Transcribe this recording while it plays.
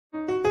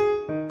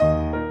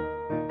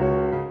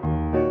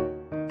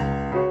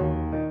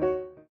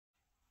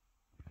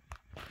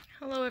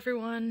Hello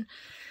everyone.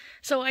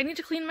 So I need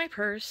to clean my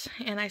purse,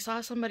 and I saw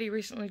somebody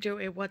recently do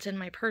a what's in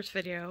my purse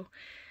video.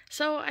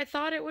 So I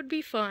thought it would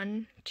be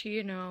fun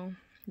to,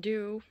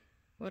 do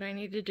what I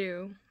need to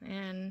do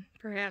and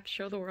perhaps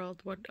show the world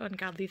what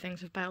ungodly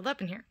things have piled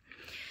up in here.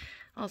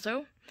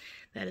 Also,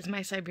 that is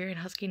my Siberian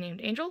Husky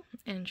named Angel,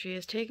 and she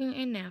is taking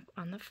a nap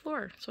on the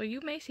floor, so you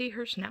may see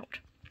her snout.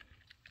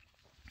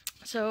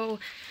 So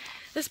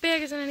this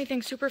bag isn't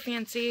anything super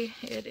fancy.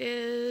 It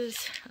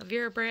is a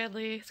Vera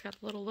Bradley. It's got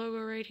the little logo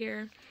right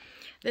here.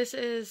 This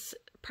is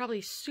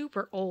probably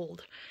super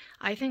old.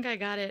 I think I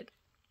got it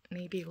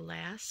maybe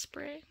last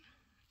spring.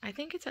 I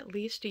think it's at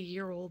least a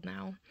year old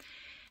now.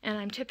 And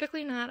I'm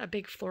typically not a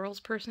big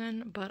florals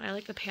person, but I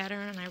like the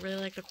pattern and I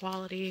really like the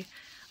quality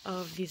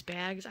of these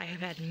bags. I have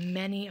had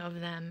many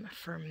of them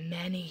for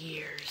many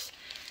years.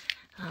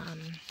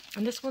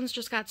 And this one's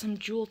just got some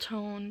jewel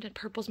toned, and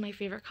purple's my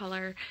favorite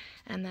color,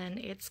 and then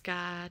it's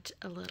got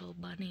a little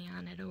bunny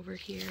on it over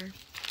here.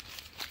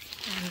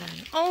 And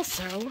then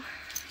also,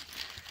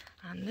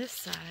 on this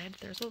side,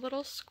 there's a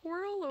little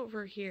squirrel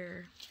over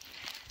here.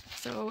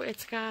 So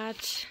it's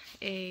got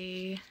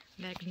a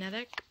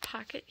magnetic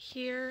pocket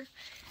here.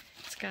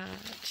 It's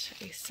got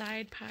a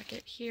side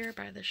pocket here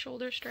by the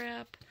shoulder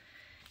strap.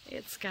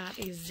 It's got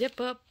a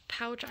zip-up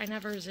pouch. I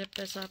never zip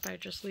this up. I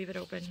just leave it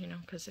open,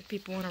 because if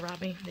people want to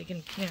rob me, they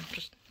can,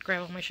 just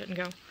grab all my shit and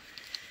go.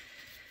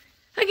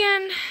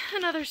 Again,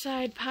 another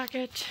side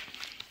pocket.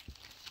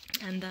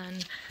 And then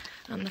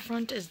on the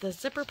front is the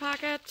zipper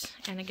pocket.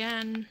 And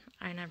again,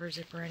 I never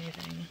zipper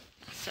anything.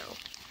 So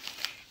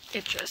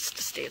it just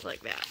stays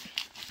like that.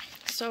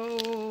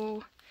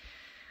 So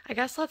I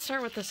guess let's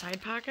start with the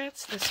side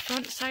pockets. This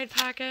front side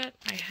pocket,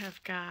 I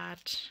have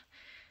got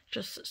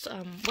just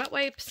some wet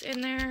wipes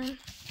in there.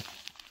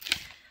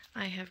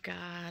 I have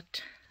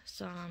got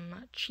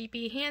some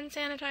cheapy hand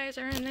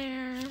sanitizer in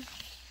there.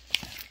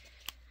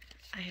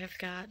 I have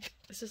got,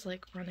 this is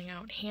like running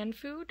out, hand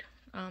food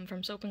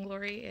from Soap and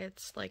Glory.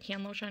 It's like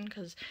hand lotion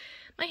because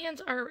my hands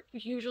are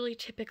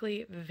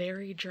typically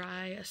very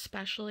dry,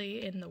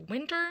 especially in the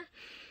winter.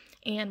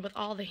 And with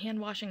all the hand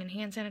washing and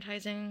hand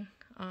sanitizing,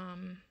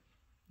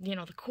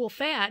 the cool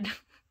fad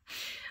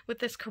with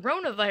this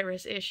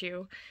coronavirus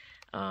issue,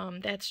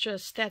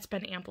 that's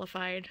been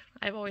amplified.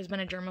 I've always been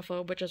a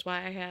germaphobe, which is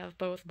why I have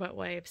both wet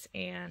wipes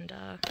and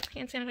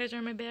hand sanitizer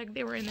in my bag.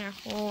 They were in there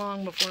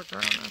long before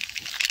Corona.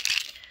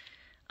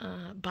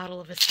 Bottle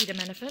of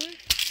acetaminophen.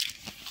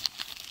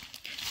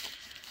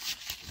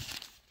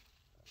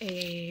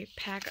 A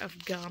pack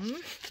of gum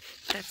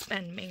that's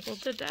been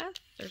mangled to death.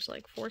 There's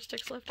like 4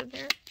 sticks left in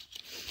there.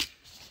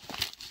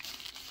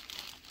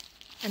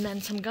 And then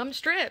some gum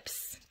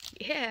strips.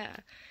 Yeah.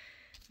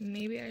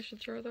 Maybe I should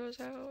throw those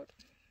out.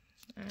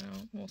 I don't know,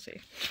 we'll see.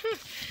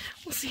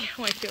 We'll see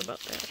how I feel about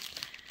that.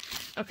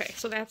 Okay,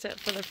 so that's it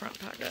for the front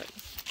pocket.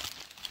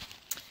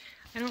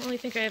 I don't really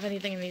think I have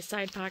anything in these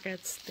side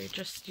pockets. They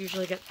just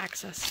usually get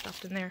excess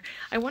stuffed in there.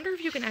 I wonder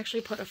if you can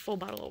actually put a full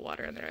bottle of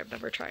water in there. I've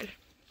never tried.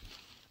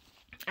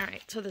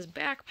 Alright, so this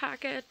back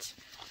pocket,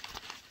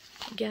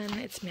 again,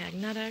 it's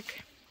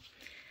magnetic.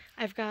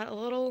 I've got a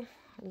little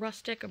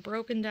rustic,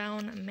 broken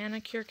down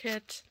manicure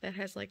kit that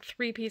has like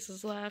 3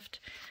 pieces left.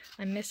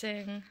 I'm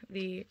missing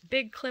the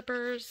big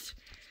clippers.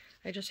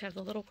 I just have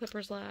the little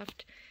clippers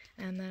left.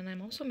 And then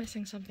I'm also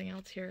missing something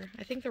else here.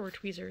 I think there were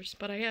tweezers,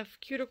 but I have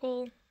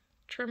cuticle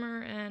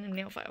trimmer and a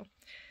nail file.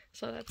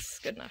 So that's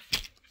good enough.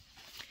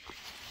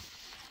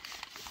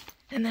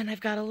 And then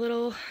I've got a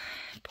little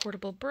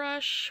portable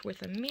brush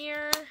with a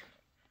mirror.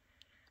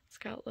 It's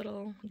got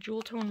little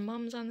jewel tone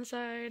mums on the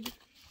side.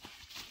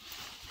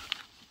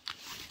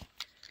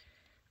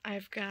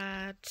 I've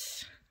got,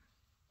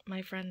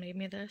 my friend made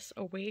me this,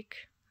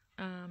 Awake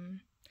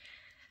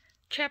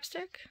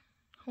chapstick,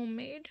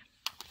 homemade.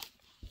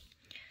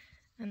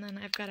 And then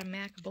I've got a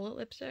MAC bullet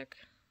lipstick,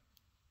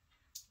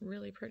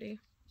 really pretty.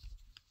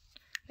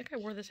 I think I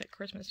wore this at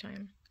Christmas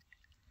time.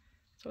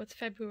 So it's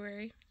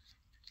February,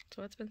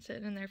 so it's been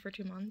sitting in there for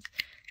 2 months.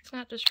 It's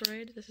not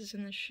destroyed. This is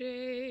in the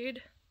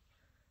shade,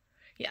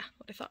 yeah,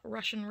 what I thought,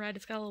 Russian red.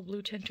 It's got a little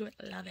blue tint to it.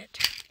 Love it.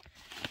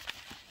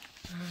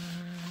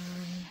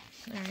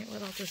 Alright,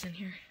 what else is in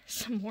here?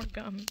 Some more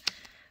gum.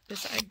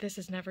 This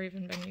has never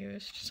even been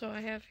used. So I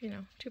have,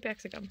 2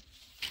 packs of gum.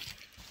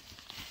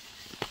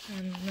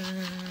 And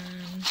then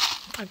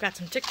I've got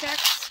some Tic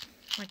Tacs.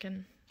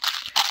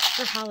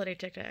 They're holiday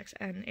Tic Tacs.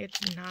 And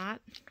it's not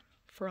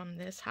from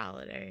this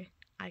holiday.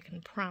 I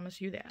can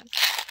promise you that.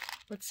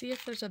 Let's see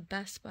if there's a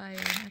Best By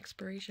an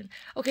expiration.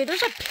 Okay,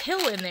 there's a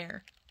pill in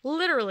there.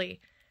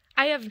 Literally.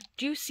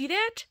 Do you see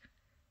that?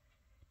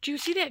 Do you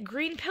see that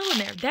green pill in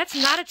there? That's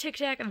not a Tic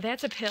Tac,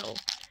 that's a pill.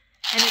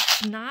 And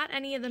it's not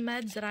any of the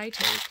meds that I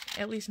take,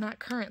 at least not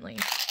currently.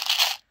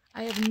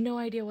 I have no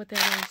idea what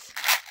that is.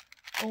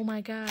 Oh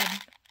my god.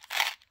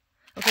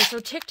 Okay, so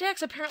Tic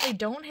Tacs apparently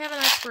don't have an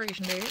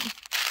expiration date.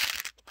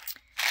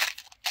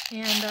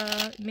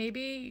 And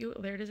maybe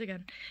there it is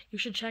again. You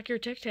should check your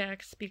Tic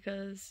Tacs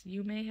because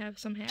you may have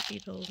some happy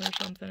pills or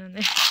something in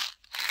there.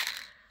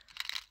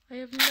 I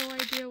have no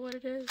idea what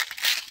it is.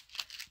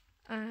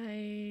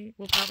 I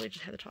will probably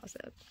just have to toss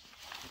that.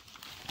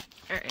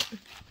 Alright.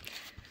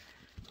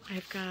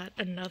 I've got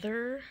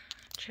another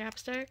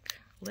chapstick,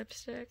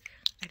 lipstick.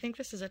 I think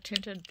this is a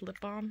tinted lip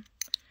balm.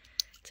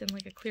 It's in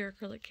like a clear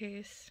acrylic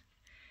case.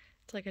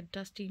 It's like a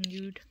dusty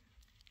nude.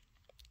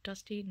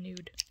 Dusty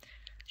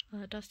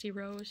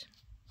rose.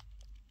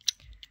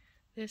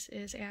 This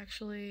is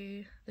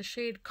actually the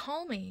shade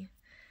Call Me,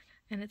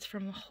 and it's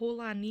from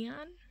Hola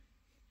Neon.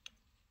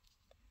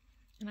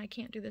 And I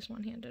can't do this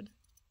one-handed.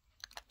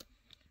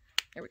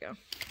 There we go.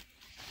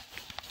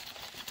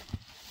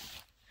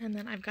 And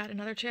then I've got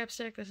another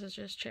chapstick. This is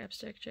just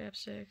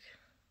chapstick.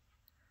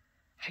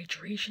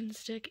 Hydration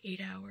stick, 8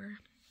 hour.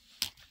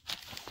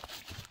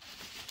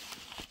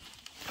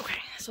 Okay,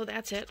 so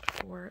that's it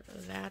for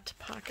that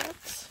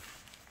pocket.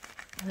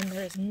 And then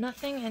there's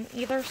nothing in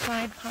either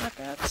side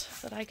pocket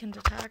that I can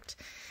detect.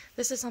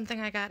 This is something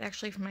I got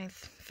actually from my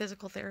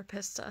physical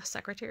therapist's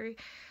secretary.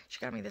 She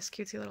got me this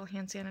cutesy little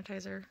hand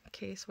sanitizer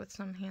case with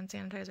some hand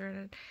sanitizer in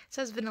it. It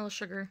says vanilla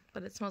sugar,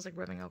 but it smells like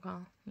rubbing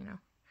alcohol, you know,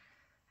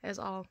 as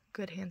all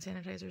good hand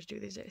sanitizers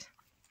do these days.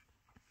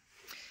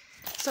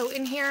 So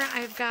in here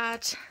I've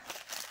got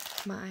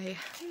my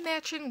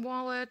matching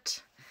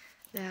wallet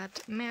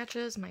that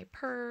matches my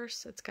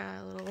purse. It's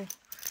got a little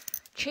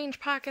change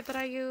pocket that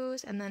I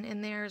use, and then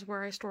in there is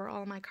where I store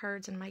all my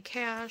cards and my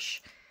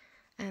cash.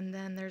 And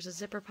then there's a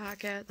zipper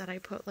pocket that I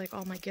put like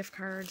all my gift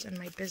cards and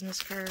my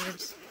business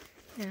cards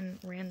and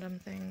random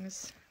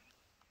things.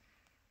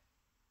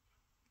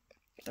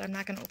 But I'm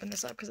not going to open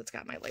this up because it's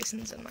got my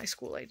license and my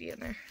school ID in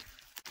there.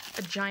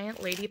 A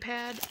giant lady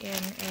pad in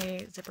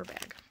a zipper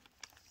bag.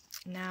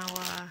 Now,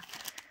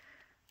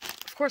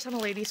 of course I'm a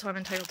lady, so I'm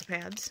entitled to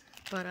pads,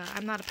 but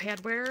I'm not a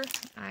pad wearer.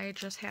 I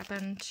just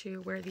happened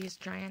to wear these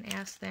giant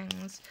ass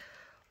things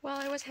while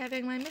I was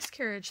having my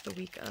miscarriage the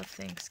week of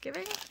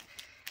Thanksgiving.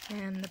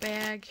 And the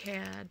bag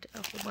had a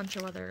whole bunch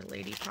of other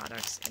lady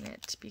products in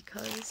it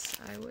because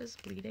I was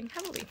bleeding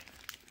heavily.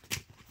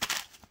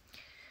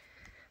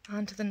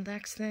 On to the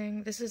next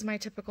thing. This is my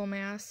typical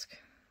mask.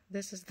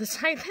 This is the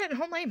side that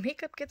all my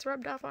makeup gets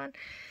rubbed off on.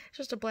 It's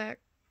just a black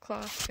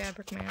cloth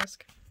fabric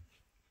mask.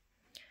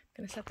 I'm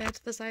going to set that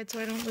to the side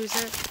so I don't lose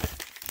it.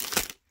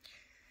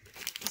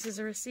 This is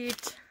a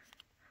receipt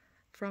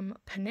from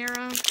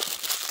Panera.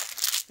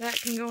 That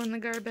can go in the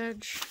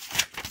garbage.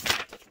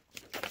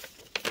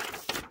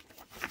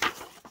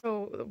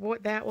 So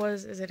what that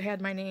was is it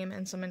had my name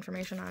and some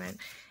information on it.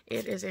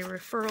 It is a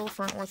referral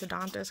for an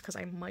orthodontist because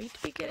I might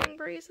be getting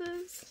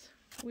braces.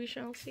 We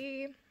shall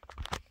see.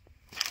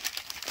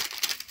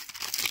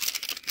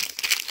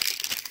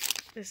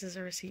 This is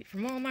a receipt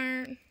from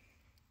Walmart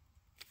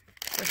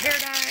for hair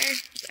dye.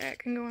 That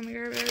can go in the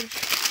garbage.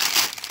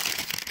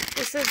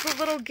 This is the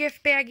little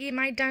gift baggie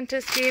my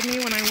dentist gave me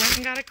when I went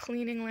and got a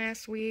cleaning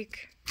last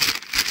week.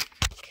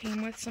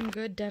 Came with some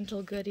good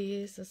dental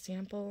goodies, a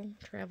sample,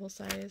 travel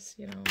size,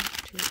 you know,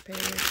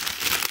 toothpaste,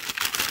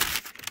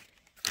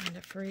 and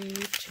a free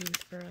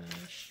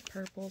toothbrush.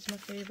 Purple's my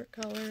favorite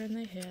color, and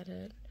they had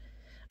it.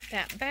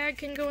 That bag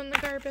can go in the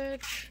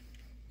garbage.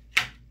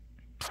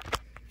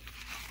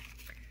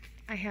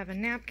 I have a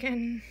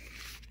napkin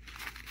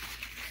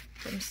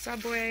from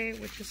Subway,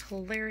 which is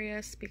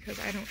hilarious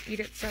because I don't eat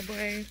at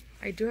Subway.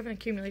 I do have an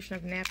accumulation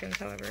of napkins,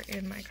 however,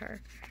 in my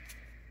car.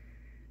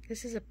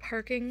 This is a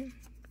parking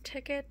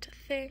ticket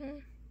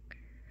thing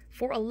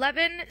for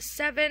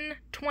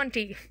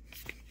 $11,720.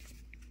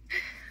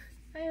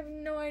 I have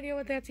no idea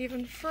what that's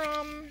even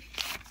from.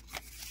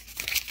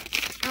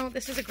 Oh,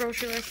 this is a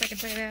grocery list. I can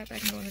tell you that.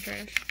 That can go in the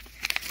trash.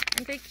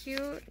 Aren't they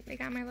cute? They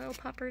got my little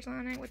puppers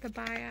on it with the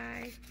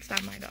bi-eye. It's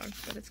not my dog,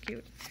 but it's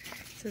cute.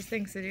 It says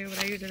things to do,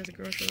 but I use it as a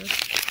grocery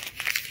list.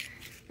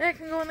 That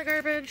can go in the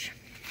garbage.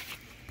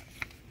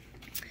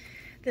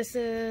 This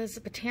is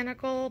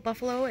Botanical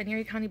Buffalo and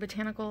Erie County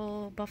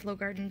Botanical Buffalo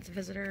Gardens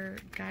Visitor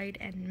Guide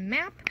and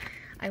Map.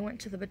 I went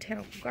to the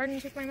Botanical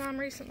Gardens with my mom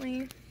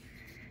recently,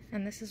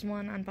 and this is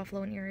one on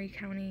Buffalo and Erie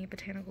County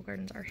Botanical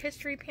Gardens Art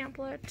History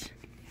pamphlet.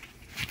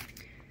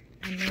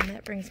 And then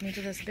that brings me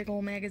to this big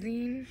old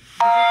magazine,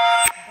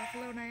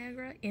 Buffalo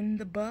Niagara in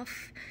the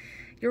Buff.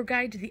 Your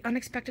Guide to the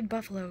Unexpected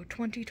Buffalo,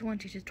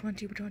 2020 to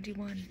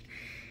 2021.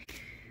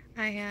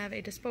 I have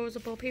a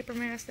disposable paper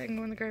mask that can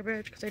go in the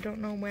garbage because I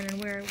don't know when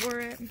and where I wore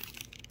it.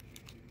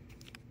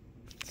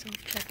 So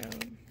check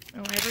out.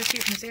 Oh, I have a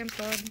receipt from Sam's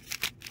Club,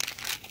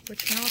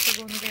 which can also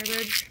go in the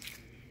garbage.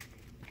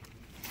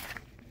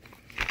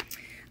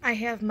 I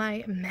have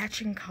my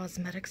matching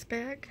cosmetics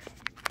bag.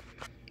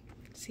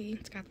 See,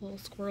 it's got the little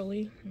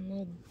squirrely and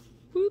little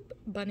whoop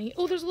bunny.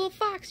 Oh, there's a little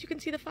fox. You can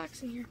see the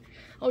fox in here.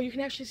 Oh, you can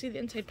actually see the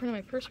inside print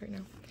of my purse right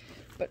now.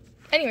 But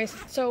anyways,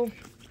 so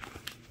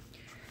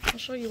I'll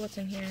show you what's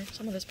in here.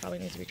 Some of this probably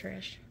needs to be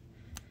trashed.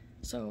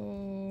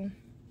 So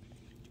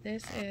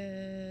this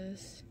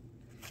is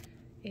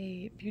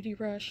a Beauty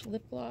Rush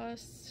lip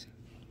gloss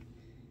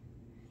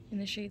in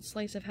the shade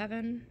Slice of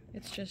Heaven.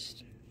 It's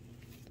just,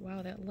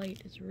 wow, that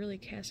light is really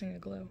casting a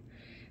glow.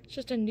 It's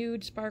just a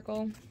nude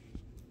sparkle.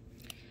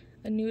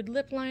 a nude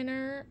lip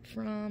liner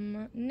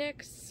from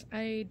NYX.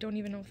 I don't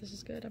even know if this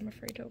is good. I'm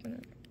afraid to open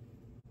it.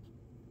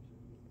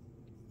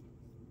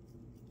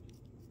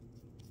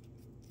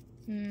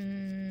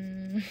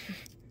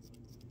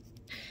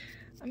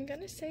 I'm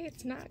gonna say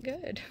it's not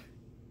good.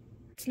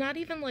 It's not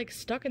even like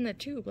stuck in the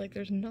tube. Like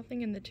there's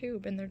nothing in the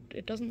tube, and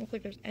it doesn't look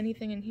like there's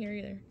anything in here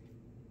either.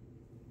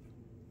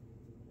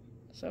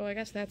 So I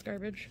guess that's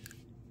garbage.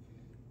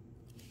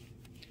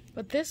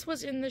 But this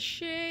was in the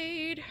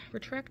shade,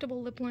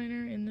 retractable lip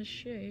liner in the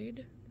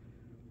shade,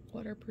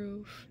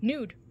 waterproof,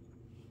 nude.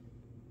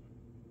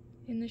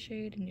 In the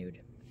shade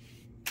nude.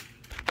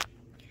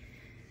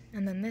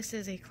 And then this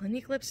is a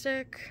Clinique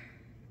lipstick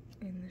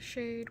in the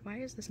shade, why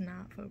is this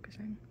not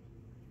focusing?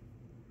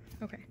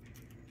 Okay,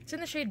 it's in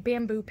the shade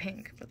Bamboo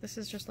Pink, but this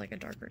is just like a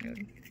darker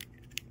nude.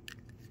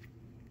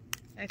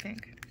 I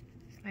think.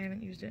 I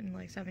haven't used it in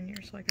like 7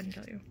 years, so I couldn't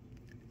tell you.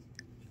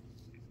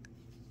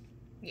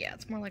 Yeah,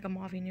 it's more like a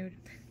mauve-y nude.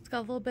 It's got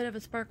a little bit of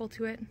a sparkle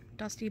to it.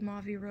 Dusty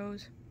mauve-y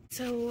rose.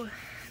 So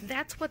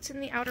that's what's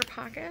in the outer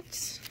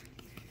pockets.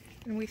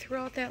 And we threw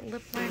out that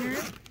lip liner.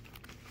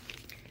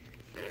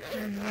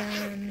 And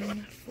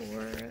then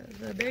for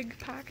the big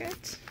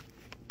pocket,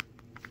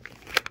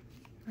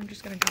 I'm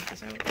just gonna dump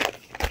this out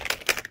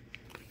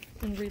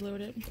and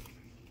reload it.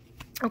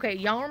 Okay,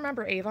 y'all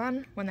remember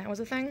Avon when that was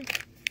a thing?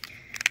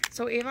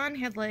 So Avon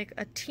had like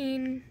a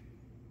teen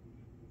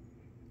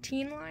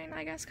line,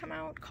 I guess, come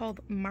out called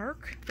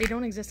Mark. They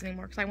don't exist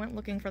anymore because I went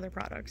looking for their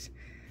products.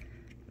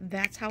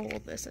 That's how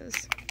old this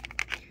is.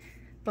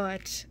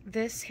 But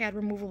this had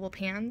removable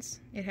pans.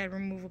 It had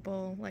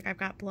removable, like I've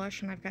got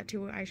blush and I've got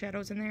 2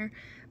 eyeshadows in there,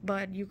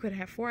 but you could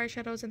have 4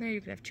 eyeshadows in there,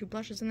 you could have 2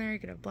 blushes in there, you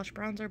could have blush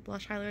bronzer,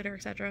 blush highlighter,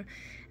 etc.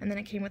 And then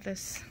it came with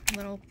this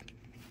little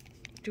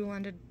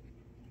dual-ended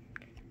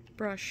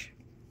brush,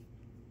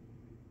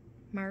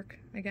 Mark,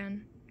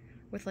 again,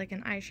 with like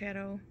an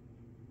eyeshadow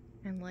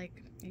and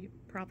like you're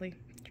probably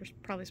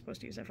supposed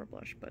to use that for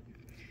blush, but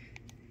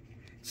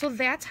so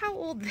that's how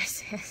old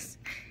this is.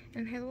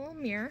 And it has a little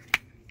mirror.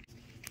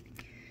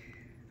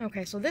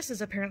 Okay, so this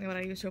is apparently what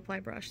I use to apply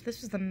brush.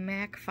 This is the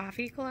MAC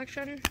Fafi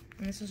collection,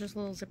 and this is just a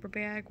little zipper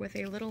bag with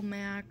a little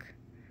MAC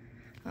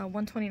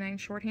 129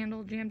 short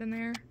handle jammed in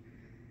there,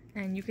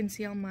 and you can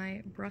see all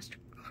my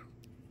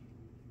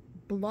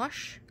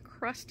blush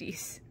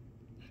crusties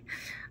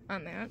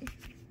on that.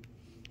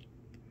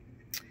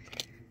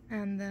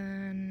 And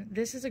then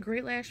this is a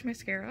Great Lash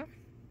mascara,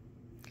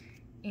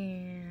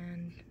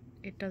 and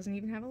it doesn't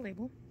even have a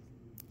label,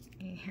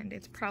 and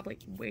it's probably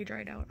way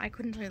dried out. I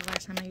couldn't tell you the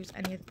last time I used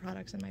any of the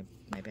products in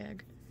my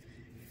bag.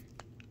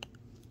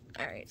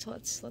 Alright, so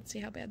let's see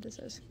how bad this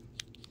is.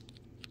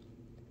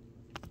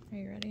 Are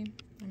you ready?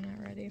 I'm not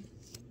ready.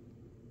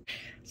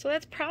 So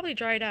that's probably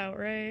dried out,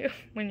 right?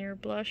 When your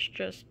blush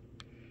just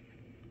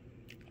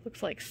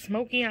looks like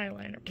smoky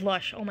eyeliner.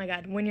 Blush, oh my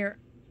god, when your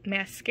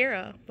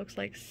mascara looks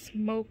like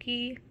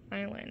smoky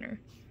eyeliner.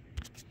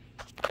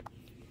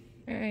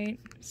 Alright,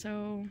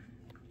 so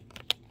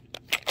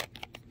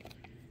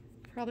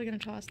probably gonna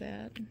toss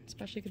that,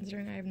 especially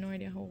considering I have no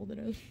idea how old it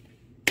is.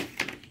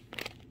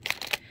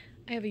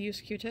 I have a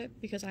used Q-tip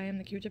because I am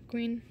the Q-tip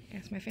queen.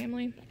 Ask my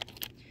family.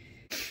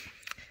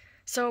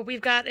 So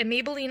we've got a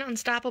Maybelline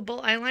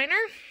Unstoppable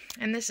eyeliner,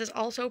 and this is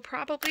also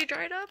probably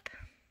dried up.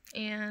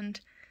 And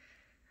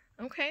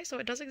okay, so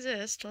it does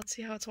exist. Let's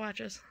see how it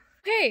swatches.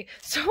 Okay,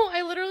 so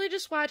I literally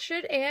just swatched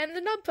it and the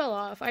nub fell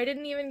off. I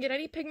didn't even get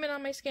any pigment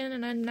on my skin,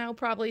 and I'm now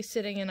probably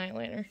sitting in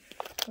eyeliner.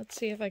 Let's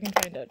see if I can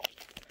find it.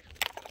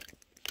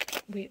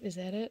 Wait, is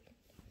that it?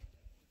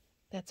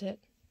 That's it.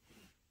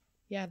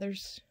 Yeah,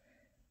 there's...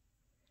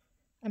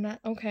 I'm not...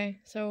 Okay,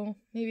 so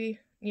maybe...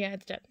 Yeah,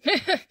 it's dead.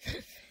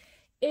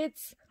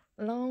 It's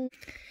long.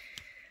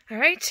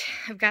 Alright,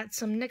 I've got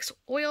some NYX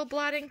oil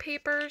blotting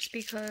papers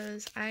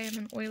because I am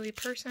an oily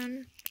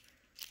person.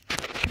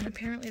 And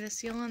apparently the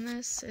seal on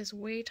this is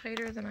way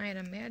tighter than I had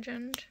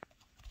imagined.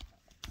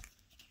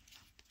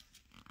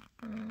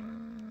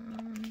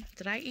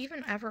 Did I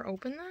even ever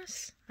open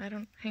this? Hang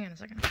on a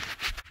second.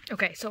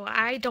 Okay, so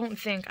I don't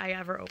think I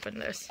ever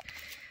opened this.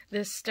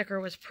 This sticker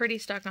was pretty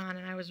stuck on,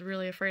 and I was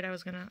really afraid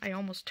I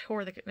almost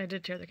I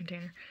did tear the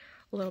container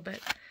a little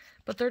bit.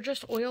 But they're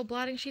just oil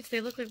blotting sheets.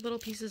 They look like little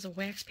pieces of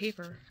wax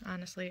paper,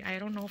 honestly. I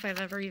don't know if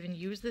I've ever even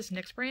used this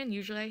NYX brand.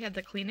 Usually I had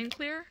the Clean and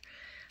Clear.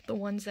 The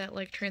ones that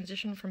like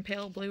transition from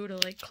pale blue to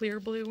like clear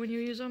blue when you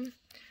use them.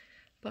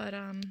 But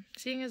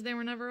seeing as they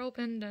were never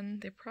opened,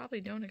 and they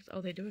probably don't,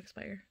 oh, they do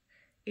expire.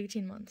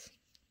 18 months.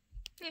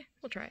 Yeah,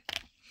 we'll try it.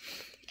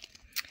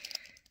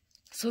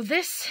 So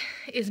this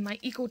is my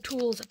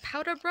EcoTools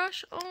powder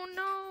brush. Oh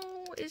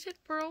no, is it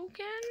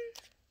broken?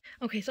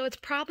 Okay, so it's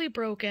probably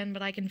broken,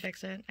 but I can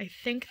fix it. I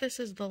think this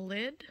is the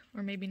lid,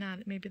 or maybe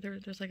not. Maybe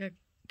there's like a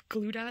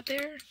glue dot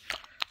there.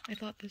 I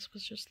thought this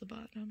was just the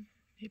bottom.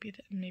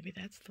 Maybe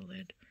that's the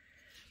lid.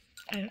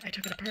 I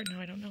took it apart, now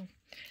I don't know.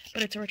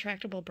 But it's a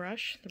retractable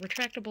brush. The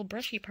retractable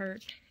brushy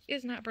part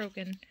is not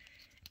broken.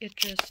 It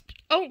just...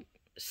 Oh!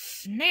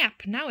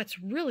 Snap! Now it's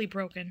really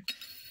broken.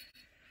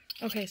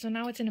 Okay, so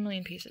now it's in a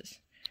million pieces.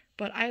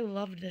 But I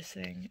loved this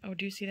thing. Oh,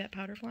 do you see that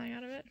powder flying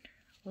out of it?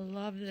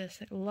 Love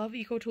this. Love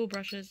EcoTool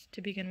brushes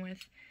to begin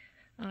with.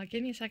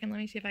 Give me a second. Let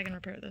me see if I can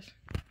repair this.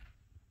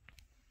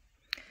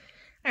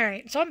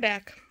 Alright, so I'm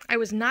back. I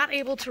was not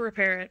able to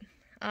repair it.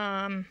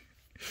 I'm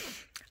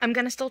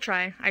gonna still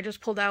try. I just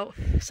pulled out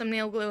some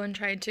nail glue and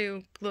tried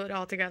to glue it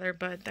all together,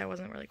 but that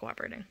wasn't really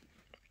cooperating.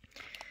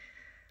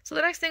 So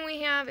the next thing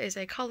we have is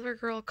a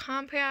CoverGirl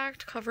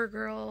Compact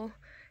CoverGirl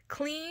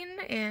Clean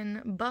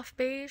in Buff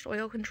Beige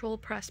Oil Control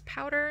Pressed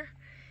Powder.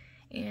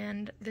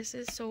 And this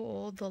is so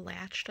old, the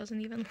latch doesn't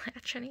even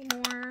latch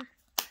anymore.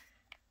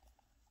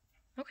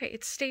 Okay,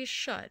 it stays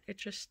shut. It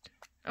just...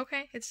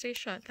 Okay, it stays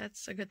shut.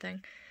 That's a good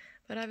thing.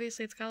 But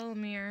obviously it's got a little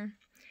mirror,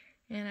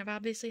 and I've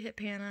obviously hit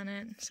pan on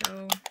it,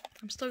 so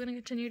I'm still going to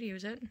continue to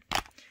use it.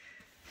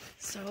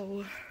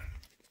 So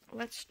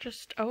let's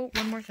just... Oh,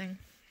 one more thing.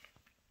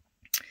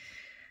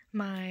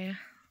 My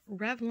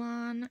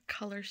Revlon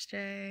Color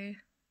Stay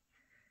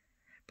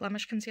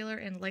Blemish Concealer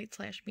in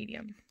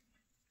light/medium.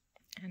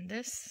 And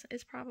this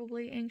is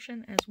probably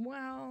ancient as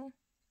well.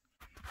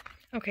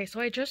 Okay,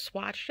 so I just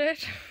swatched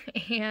it,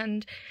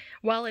 and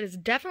while it is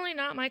definitely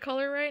not my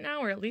color right now,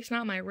 or at least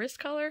not my wrist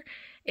color,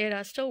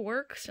 it still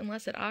works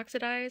unless it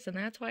oxidized, and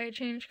that's why I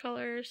changed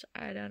colors.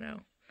 I don't know.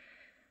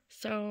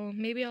 So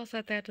maybe I'll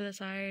set that to the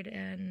side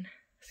and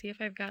see if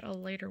I've got a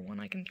lighter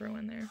one I can throw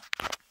in there.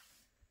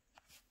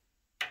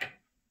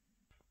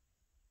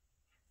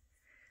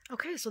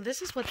 Okay, so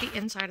this is what the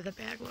inside of the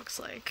bag looks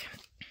like.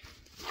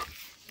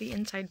 The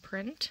inside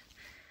print.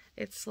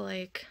 It's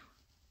like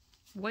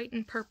white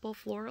and purple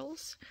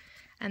florals,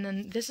 and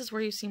then this is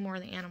where you see more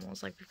of the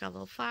animals. Like we've got a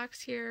little fox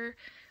here,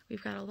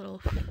 we've got a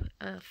little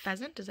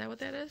pheasant, is that what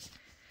that is?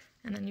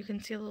 And then you can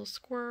see a little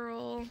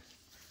squirrel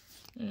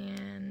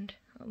and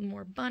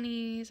more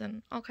bunnies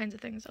and all kinds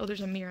of things. Oh, there's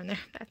a mirror in there.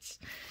 That's,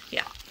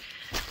 yeah.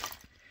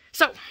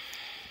 So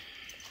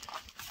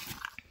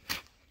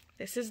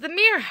this is the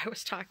mirror I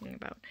was talking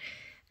about,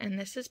 and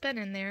this has been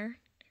in there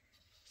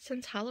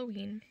since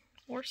Halloween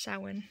or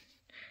Samhain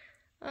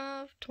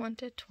of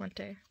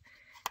 2020.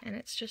 And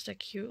it's just a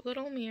cute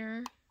little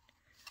mirror.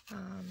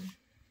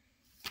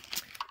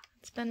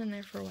 It's been in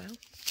there for a while.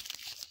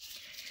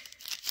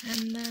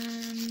 And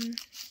then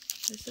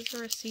this is a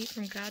receipt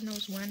from God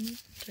knows when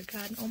to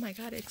God. Oh my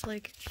god, it's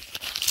like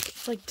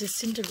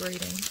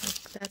disintegrating.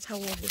 Like, that's how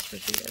old this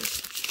receipt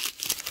is.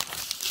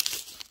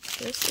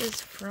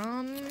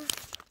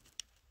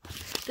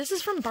 This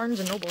is from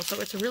Barnes & Noble,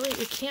 so it's really,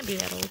 it can't be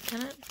that old,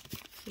 can it?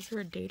 Is there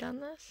a date on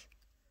this?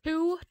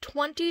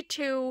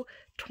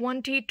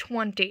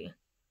 2/22/2020.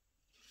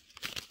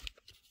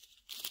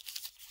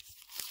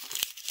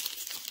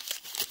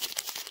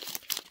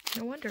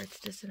 No wonder it's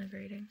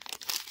disintegrating.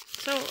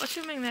 So,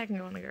 assuming that can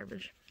go in the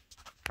garbage.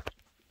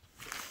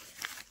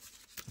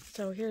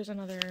 So here's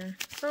another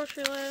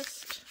grocery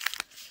list.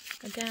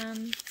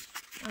 Again,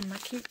 on my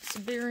cute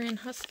Siberian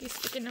Husky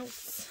sticky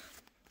notes.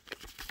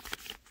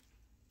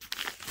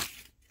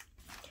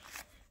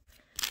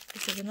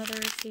 This is another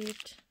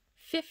receipt.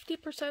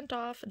 50%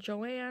 off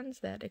Joann's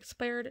that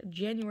expired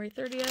January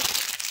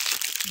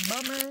 30th.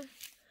 Bummer.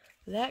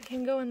 That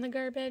can go in the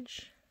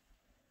garbage.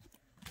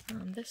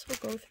 This will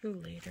go through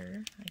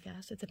later, I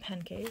guess. It's a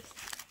pen case.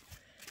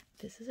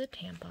 This is a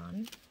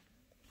tampon.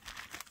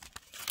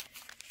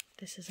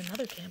 This is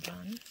another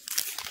tampon.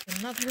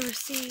 Another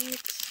receipt.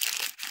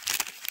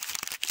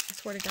 I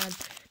swear to God,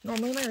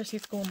 normally my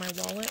receipts go in my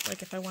wallet,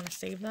 like if I want to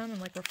save them and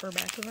like refer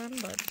back to them,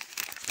 but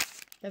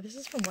yeah, this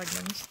is from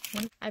Wegmans.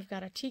 I've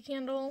got a tea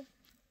candle.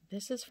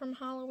 This is from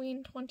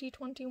Halloween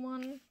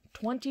 2021.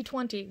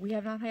 2020. We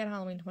have not had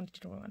Halloween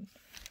 2021.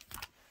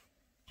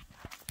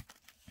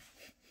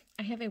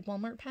 I have a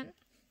Walmart pen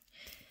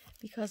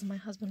because my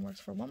husband works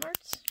for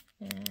Walmart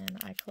and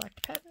I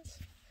collect pens.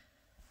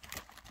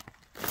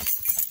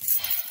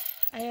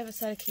 I have a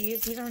set of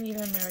keys. These aren't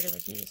even my regular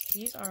keys.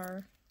 These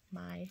are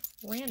my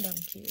random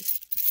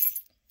keys.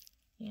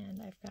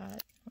 And I've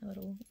got my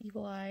little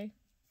eagle eye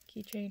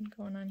keychain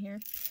going on here.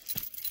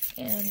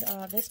 And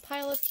this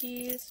pile of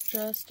keys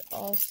just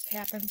all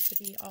happens to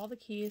be all the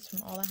keys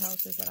from all the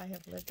houses that I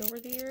have lived over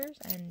the years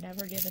and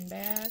never given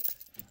back,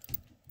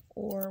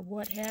 or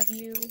what have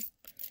you.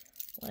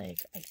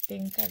 Like, I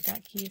think I've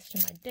got keys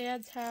to my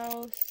dad's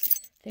house,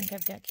 I think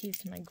I've got keys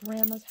to my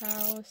grandma's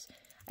house,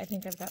 I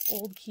think I've got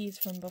old keys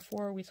from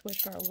before we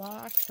switched our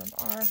locks from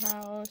our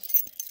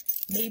house,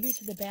 maybe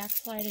to the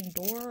backsliding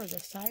door or the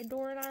side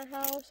door in our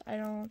house. I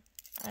don't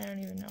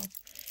even know.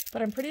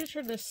 But I'm pretty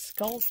sure the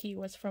skull key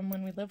was from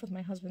when we lived with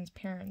my husband's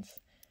parents.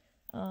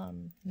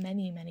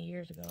 Many, many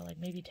years ago. Like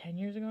maybe 10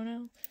 years ago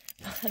now.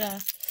 But,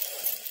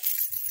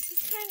 this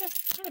is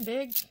kind of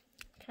big.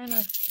 Kind of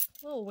a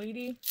little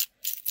weighty.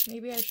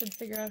 Maybe I should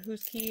figure out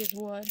whose key is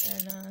what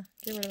and,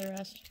 get rid of the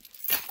rest.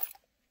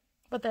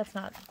 But that's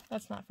not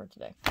for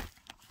today.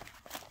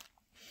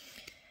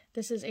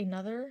 This is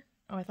another...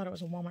 Oh, I thought it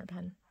was a Walmart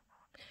pen.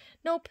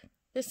 Nope.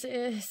 This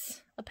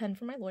is a pen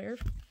from my lawyer.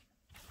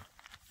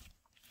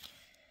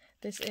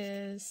 This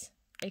is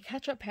a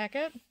ketchup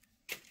packet.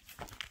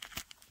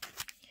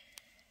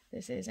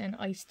 This is an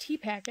iced tea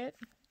packet.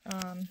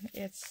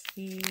 It's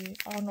the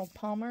Arnold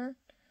Palmer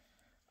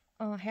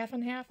half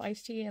and half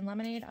iced tea and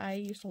lemonade. I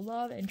used to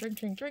love and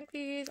drink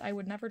these. I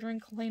would never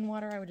drink plain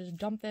water. I would just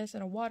dump this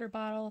in a water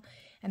bottle,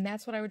 and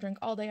that's what I would drink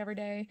all day, every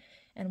day.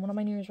 And one of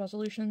my New Year's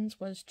resolutions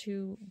was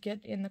to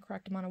get in the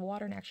correct amount of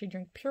water and actually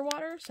drink pure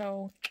water,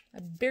 so I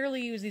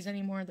barely use these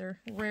anymore. They're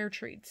rare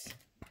treats.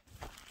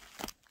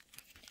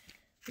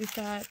 We've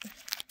got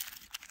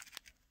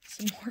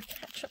some more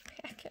ketchup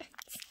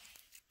packets.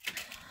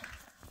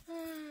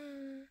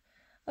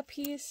 A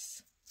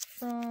piece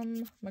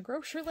from my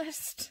grocery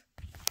list.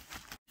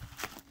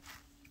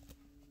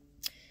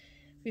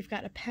 We've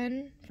got a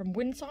pen from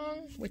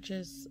Winsong, which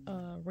is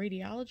a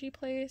radiology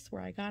place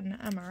where I got an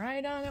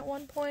MRI done at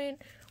one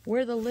point.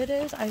 Where the lid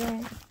is, I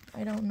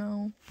don't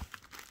know.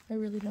 I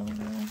really don't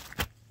know.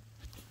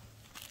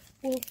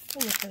 We'll look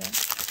for that.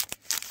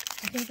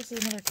 I think this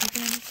is another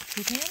coupon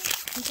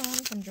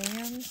from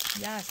Joann's.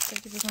 Yes,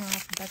 50%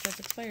 off. I bet that's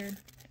expired.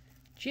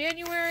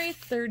 January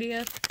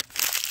 30th.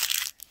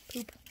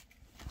 Poop.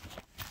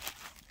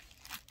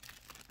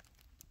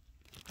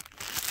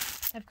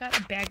 I've got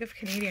a bag of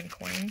Canadian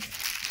coins.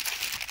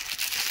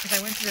 Because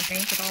I went to the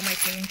bank with all my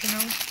change, you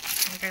know?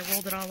 Like, I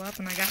rolled it all up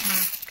and I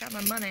got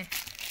my money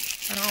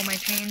and all my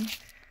change.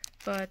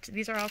 But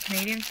these are all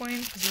Canadian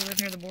coins because we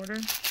live near the border.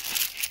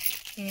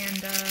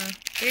 And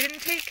they didn't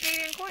take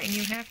Canadian coin.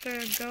 You have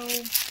to go...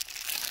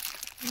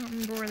 I don't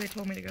remember where they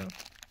told me to go.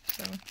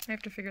 So I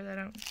have to figure that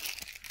out.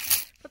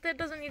 But that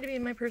doesn't need to be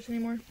in my purse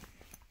anymore.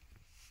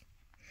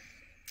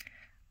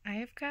 I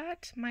have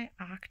got my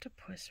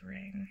octopus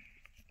ring.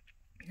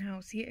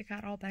 Now, see, it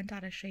got all bent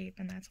out of shape,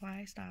 and that's why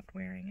I stopped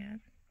wearing it.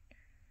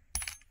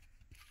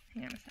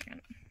 Hang on a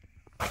second.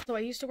 So I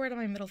used to wear it on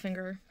my middle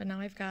finger, but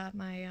now I've got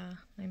my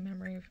my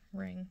memory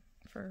ring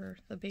for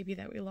the baby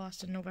that we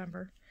lost in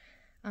November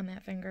on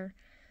that finger.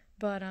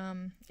 But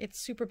it's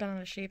super bent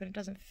out of shape and it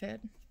doesn't fit.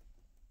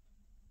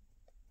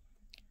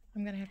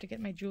 I'm gonna have to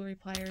get my jewelry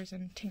pliers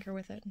and tinker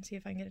with it and see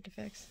if I can get it to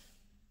fix.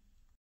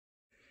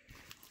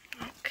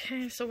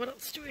 Okay, so what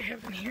else do we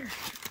have in here?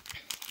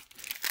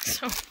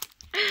 So,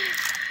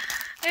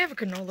 I have a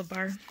granola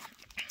bar.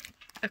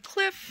 A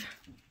Cliff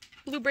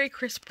Blueberry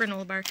Crisp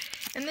granola bar.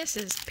 And this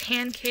is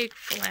pancake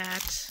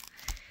flat.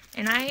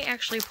 And I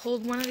actually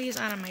pulled one of these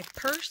out of my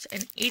purse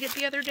and ate it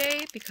the other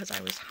day because I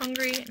was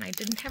hungry and I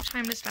didn't have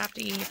time to stop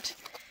to eat.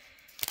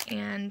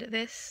 And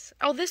this...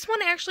 Oh, this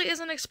one actually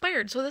isn't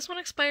expired. So this one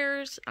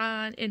expires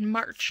in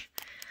March.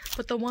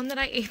 But the one that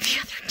I ate the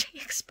other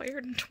day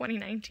expired in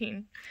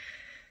 2019.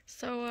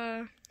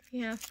 So,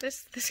 yeah,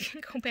 this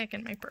can go back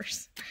in my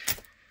purse.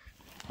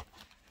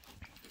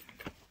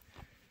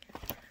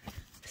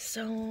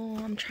 So,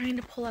 I'm trying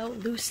to pull out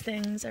loose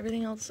things.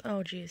 Everything else...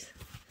 Oh, geez.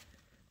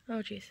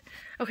 Oh, geez.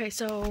 Okay,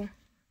 so...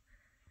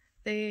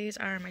 These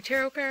are my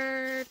tarot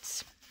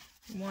cards.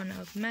 One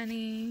of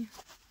many.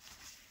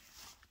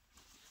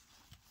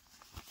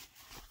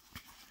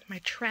 My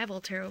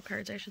travel tarot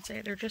cards, I should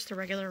say. They're just a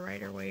regular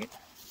Rider-Waite.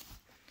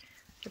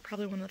 They're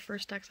probably one of the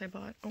first decks I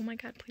bought. Oh my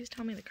god, please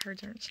tell me the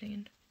cards aren't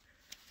stained.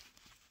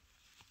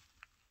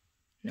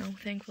 No,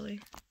 thankfully.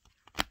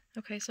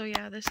 Okay, so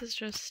yeah, this is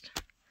just...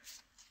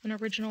 an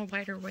original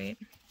Rider-Waite.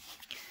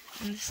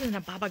 And this is in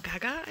a Baba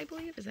Gaga, I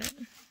believe. Is that?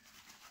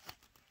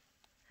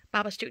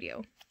 Baba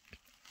Studio.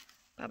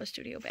 Baba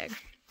Studio bag.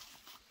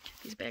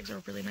 These bags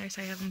are really nice.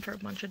 I have them for a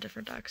bunch of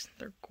different decks.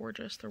 They're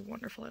gorgeous. They're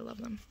wonderful. I love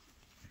them.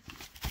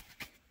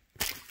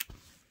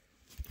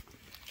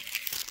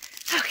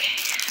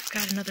 Okay, I've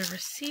got another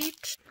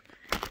receipt.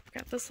 I've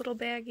got this little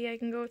baggie I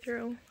can go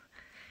through.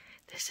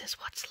 This is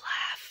what's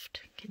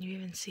left. Can you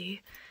even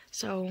see?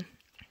 So...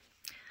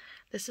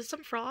 this is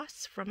some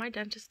floss from my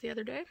dentist the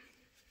other day.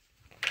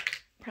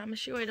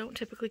 Promise you I don't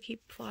typically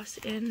keep floss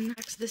in.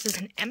 This is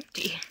an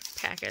empty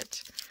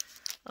packet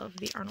of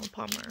the Arnold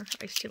Palmer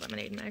iced tea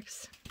lemonade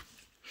mix.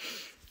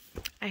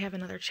 I have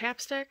another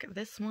chapstick.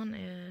 This one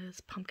is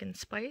pumpkin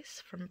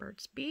spice from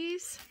Burt's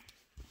Bees.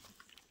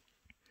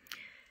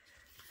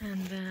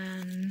 And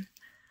then,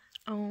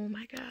 oh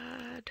my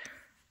god.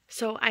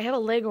 So I have a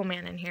Lego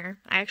man in here.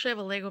 I actually have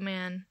a Lego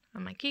man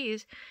on my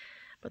keys.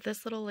 But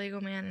this little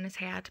Lego man and his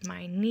hat,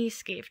 my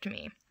niece gave to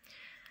me.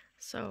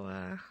 So,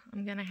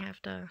 I'm gonna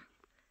have to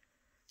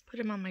put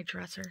him on my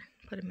dresser.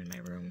 Put him in my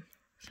room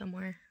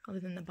somewhere, other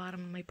than the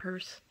bottom of my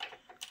purse.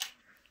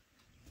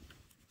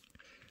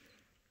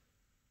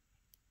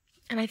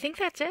 And I think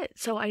that's it.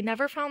 So, I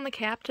never found the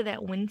cap to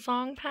that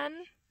Winsong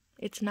pen.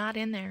 It's not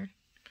in there.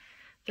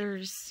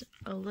 There's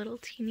a little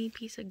teeny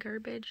piece of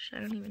garbage. I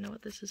don't even know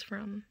what this is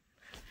from.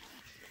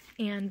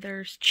 And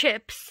there's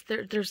chips.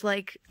 There's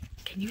like,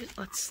 can you,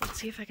 let's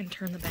see if I can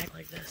turn the bag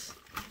like this.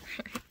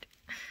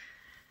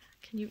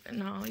 Can you,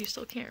 no, you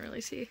still can't really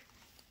see.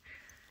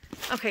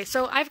 Okay,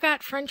 so I've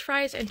got French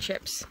fries and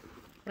chips.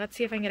 Let's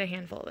see if I can get a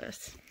handful of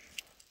this.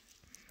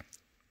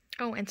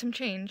 Oh, and some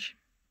change.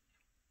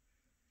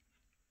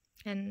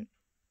 And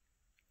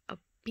a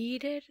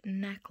beaded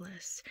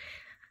necklace.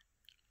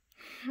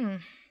 I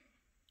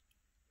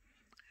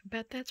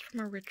bet that's from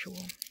a ritual.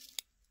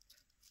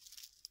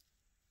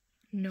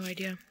 No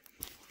idea.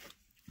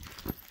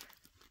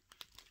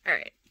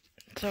 Alright,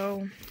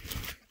 so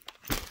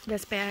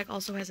this bag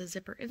also has a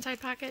zipper inside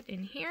pocket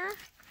in here.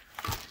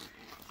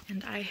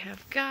 And I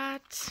have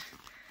got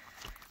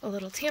a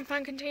little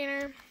tampon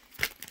container.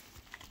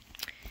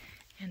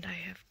 And I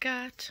have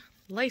got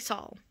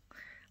Lysol.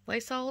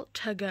 Lysol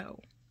to go.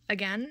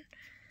 Again,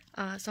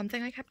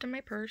 something I kept in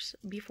my purse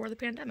before the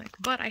pandemic.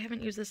 But I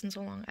haven't used this in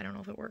so long. I don't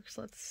know if it works.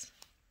 Let's...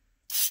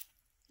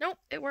 Nope,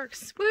 it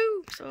works.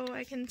 Woo! So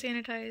I can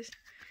sanitize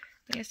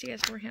nasty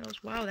ass door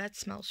handles. Wow, that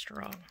smells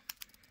strong.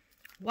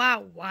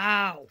 Wow,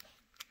 wow.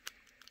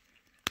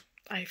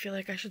 I feel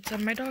like I should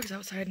send my dogs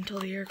outside until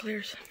the air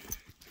clears.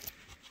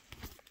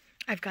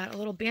 I've got a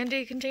little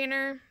Band-Aid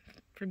container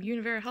from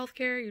Univera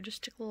Healthcare. You just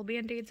stick little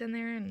Band-Aids in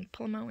there and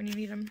pull them out when you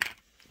need them.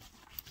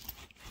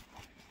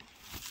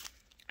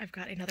 I've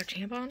got another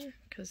tampon,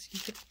 because you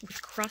get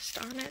with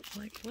crust on it.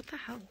 Like, what the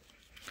hell?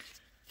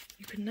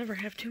 You could never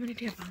have too many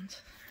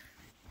tampons.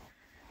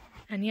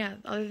 And yeah,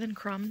 other than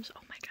crumbs,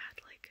 oh my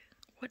god, like,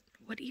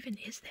 what even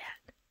is that?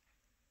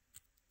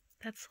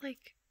 That's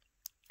like,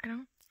 I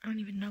don't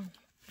even know.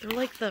 They're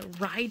like the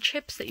rye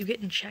chips that you get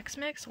in Chex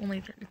Mix,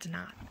 only it's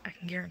not. I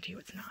can guarantee you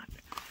it's not.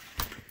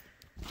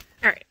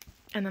 Alright,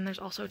 and then there's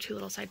also two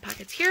little side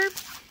pockets here.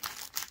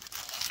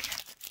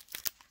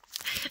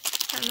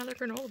 Got another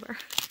granola bar.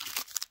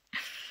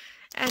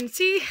 And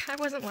see, I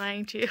wasn't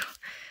lying to you.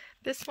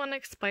 This one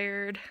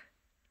expired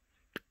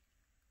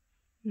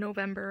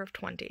November of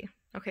 20.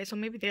 Okay, so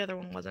maybe the other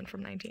one wasn't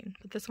from 19,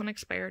 but this one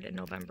expired in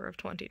November of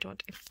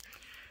 2020.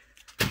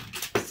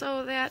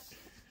 So that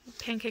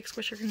pancake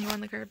squisher can go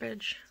in the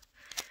garbage.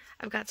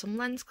 I've got some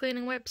lens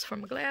cleaning wipes for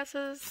my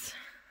glasses.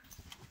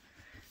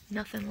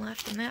 Nothing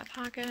left in that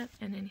pocket.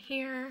 And in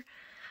here,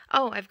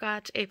 oh, I've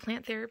got a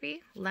Plant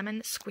Therapy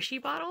lemon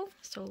squishy bottle.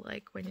 So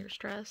like when you're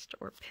stressed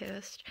or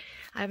pissed.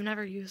 I've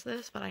never used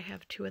this, but I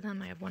have two of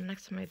them. I have one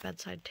next to my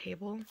bedside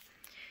table.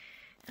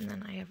 And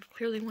then I have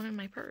clearly one in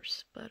my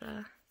purse. But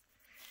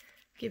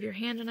give your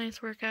hand a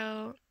nice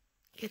workout.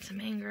 Get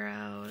some anger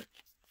out.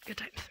 Good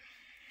times.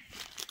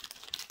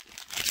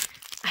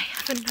 I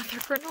have another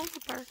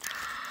granola bar.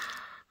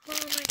 Oh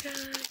my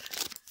god.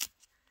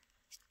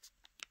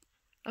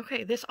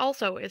 Okay, this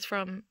also is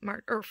from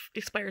March, or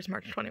expires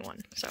March 21,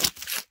 so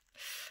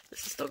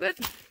this is still good.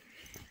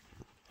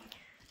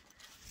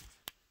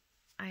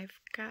 I've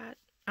got,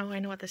 oh, I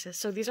know what this is.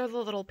 So these are the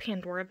little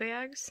Pandora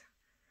bags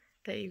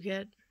that you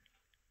get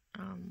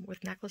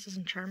with necklaces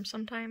and charms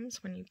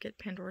sometimes when you get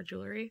Pandora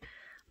jewelry.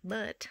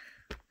 But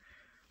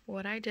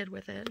what I did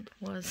with it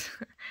was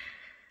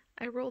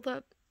I rolled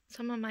up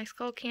some of my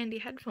Skull Candy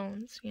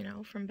headphones, you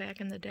know, from back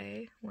in the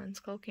day when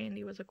Skull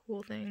Candy was a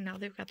cool thing. Now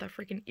they've got the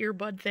freaking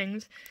earbud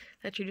things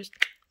that you just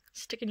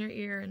stick in your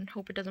ear and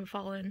hope it doesn't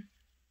fall in.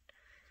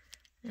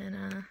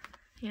 And,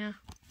 yeah.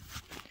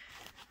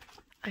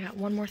 I got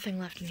one more thing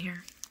left in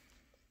here.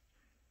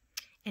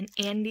 An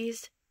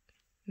Andes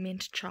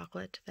mint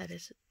chocolate that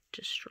is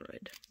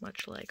destroyed,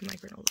 much like my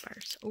granola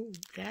bars. Oh,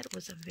 that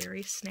was a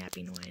very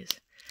snappy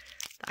noise.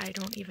 I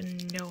don't even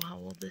know how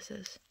old this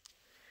is.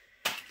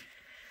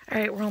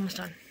 Alright, we're almost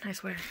done. I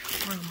swear.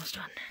 We're almost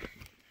done.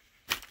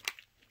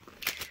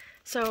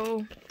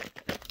 So,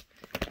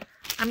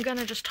 I'm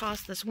gonna just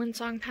toss this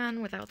Winsong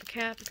pen without the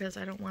cap because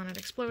I don't want it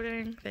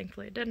exploding.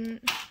 Thankfully it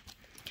didn't.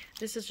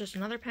 This is just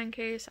another pen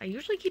case. I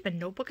usually keep a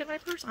notebook in my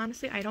purse.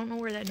 Honestly, I don't know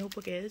where that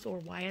notebook is or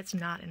why it's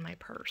not in my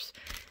purse.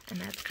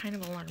 And that's kind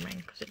of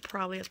alarming because it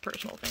probably has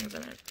personal things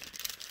in it.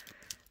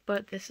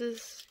 But this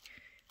is...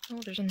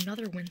 Oh, there's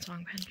another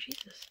Winsong pen.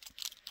 Jesus.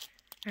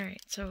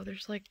 Alright, so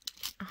there's like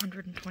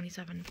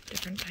 127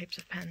 different types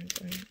of pens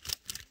and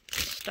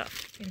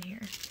stuff in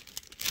here.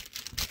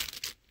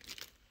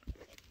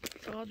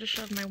 So I'll just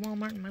shove my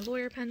Walmart and my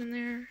lawyer pen in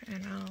there,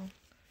 and I'll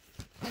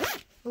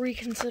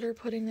reconsider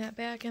putting that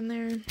back in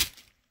there. And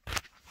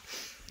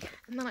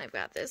then I've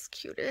got this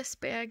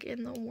cutest bag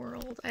in the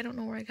world. I don't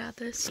know where I got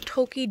this.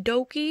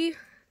 Tokidoki.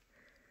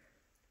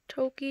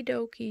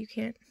 Tokidoki. You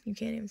can't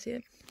even see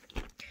it.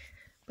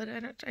 But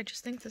I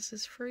just think this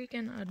is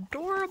freaking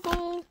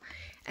adorable.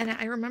 And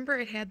I remember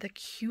it had the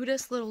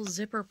cutest little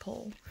zipper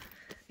pull.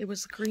 It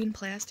was green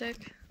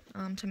plastic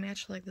to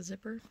match like the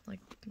zipper.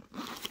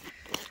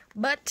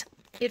 But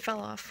it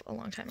fell off a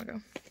long time ago.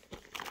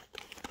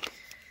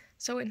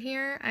 So in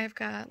here I've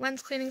got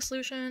lens cleaning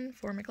solution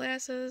for my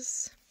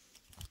glasses.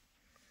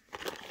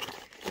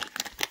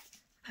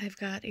 I've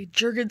got a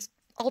Jergens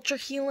Ultra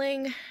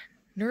Healing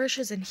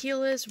Nourishes and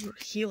Heals.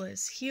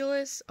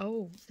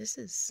 Oh, this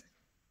is...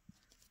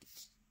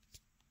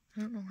 I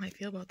don't know how I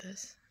feel about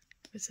this.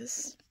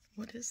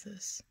 What is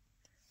this?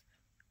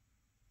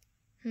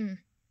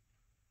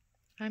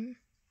 I'm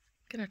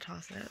gonna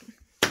toss that.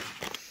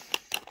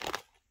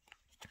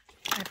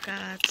 I've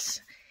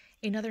got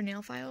another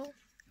nail file.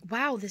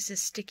 Wow, this is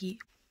sticky.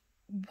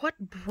 What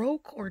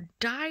broke or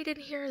died in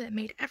here that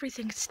made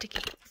everything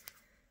sticky?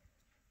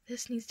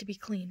 This needs to be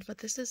cleaned, but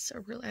this is a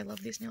real... I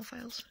love these nail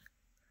files.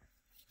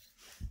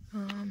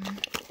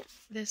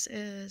 This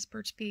is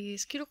Burt's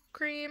Bees Cuticle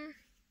Cream.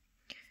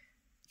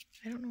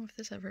 I don't know if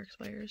this ever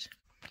expires.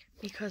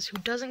 because who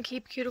doesn't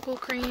keep cuticle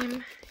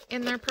cream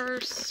in their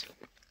purse?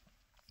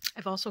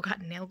 I've also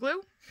got nail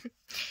glue.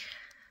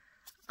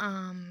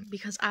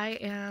 Because I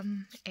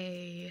am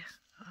a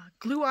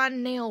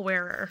glue-on nail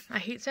wearer. I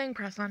hate saying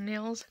press-on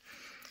nails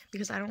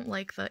because I don't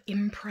like the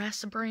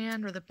Impress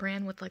brand or the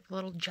brand with like the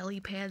little jelly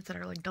pads that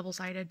are like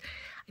double-sided.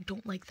 I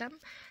don't like them.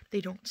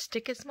 They don't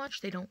stick as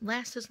much, they don't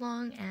last as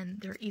long,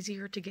 and they're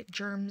easier to get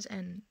germs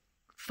and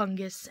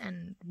fungus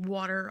and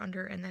water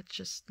under, and that's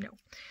just no.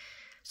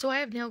 So I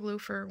have nail glue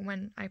for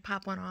when I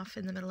pop one off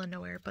in the middle of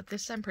nowhere, but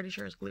this I'm pretty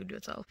sure is glued to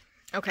itself.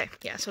 Okay,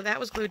 yeah, so that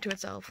was glued to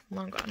itself,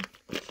 long gone.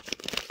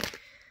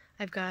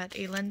 I've got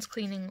a lens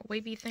cleaning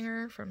wavy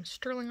thinger from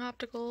Sterling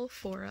Optical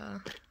for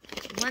a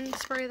lens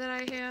spray that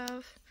I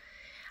have.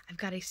 I've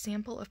got a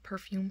sample of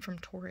perfume from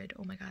Torrid.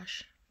 Oh my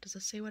gosh, does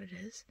it say what it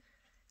is?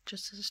 It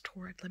just says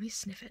Torrid. Let me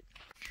sniff it.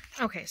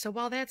 Okay, so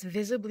while that's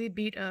visibly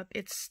beat up,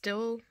 it's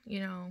still, you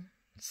know,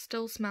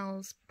 still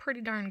smells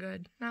pretty darn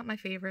good. Not my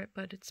favorite,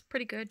 but it's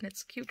pretty good, and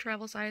it's cute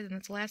travel size, and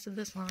it's lasted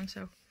this long,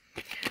 so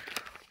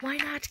why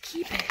not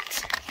keep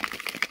it?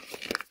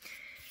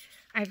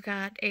 I've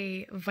got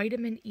a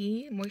vitamin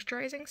E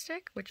moisturizing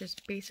stick, which is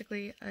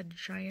basically a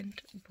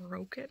giant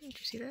broken. Did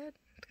you see that?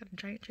 It's got a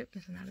giant chip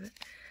missing out of it.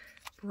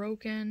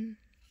 Broken.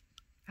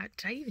 Did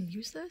I even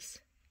use this?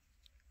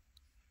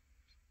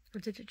 Or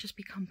did it just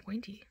become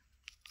pointy?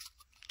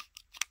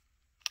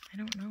 I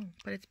don't know,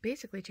 but it's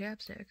basically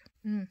chapstick.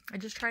 I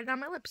just tried it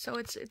on my lips, so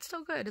it's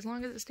still good as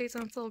long as it stays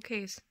on its little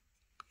case.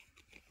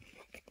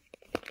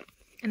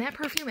 And that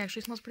perfume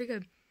actually smells pretty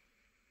good.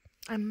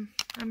 I'm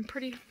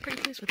pretty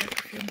pleased with that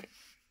perfume.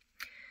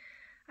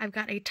 I've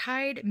got a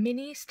Tide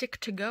Mini Stick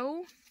to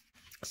Go.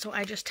 So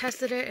I just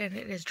tested it and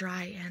it is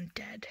dry and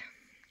dead.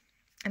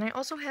 And I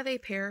also have a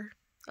pair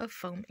of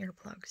foam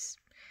earplugs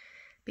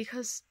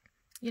because,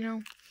 you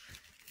know,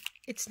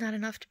 it's not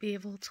enough to be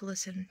able to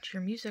listen to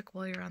your music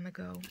while you're on the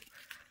go,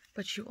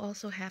 but you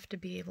also have to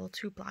be able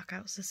to block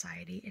out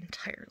society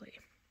entirely.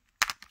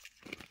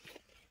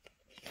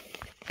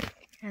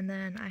 And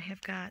then I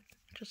have got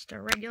just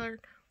a regular,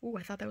 ooh,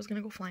 I thought that was going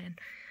to go flying.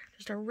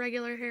 Just a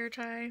regular hair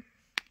tie.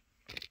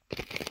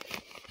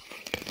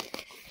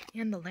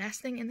 And the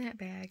last thing in that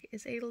bag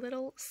is a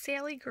little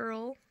Sally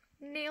Girl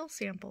nail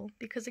sample,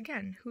 because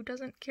again, who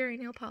doesn't carry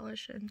nail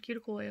polish and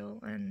cuticle oil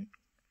and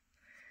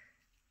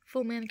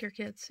full manicure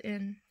kits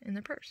in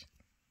their purse?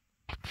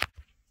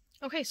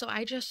 Okay, so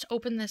I just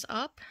opened this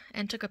up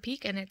and took a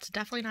peek, and it's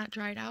definitely not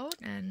dried out,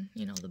 and,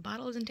 you know, the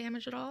bottle isn't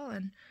damaged at all,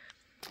 and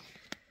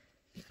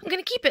I'm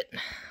gonna keep it.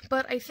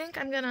 But I think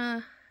I'm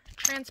gonna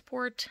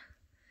transport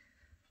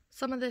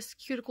some of this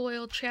cuticle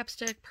oil,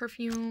 chapstick,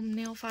 perfume,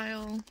 nail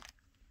file,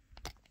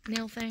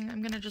 nail thing.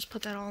 I'm gonna just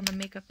put that all in the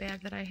makeup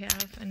bag that I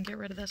have and get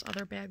rid of this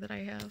other bag that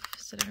I have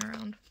sitting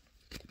around.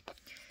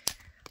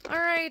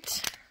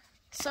 Alright,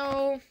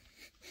 so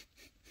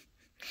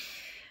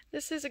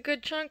this is a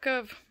good chunk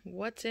of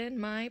what's in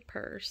my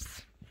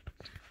purse.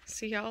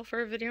 See y'all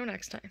for a video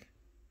next time.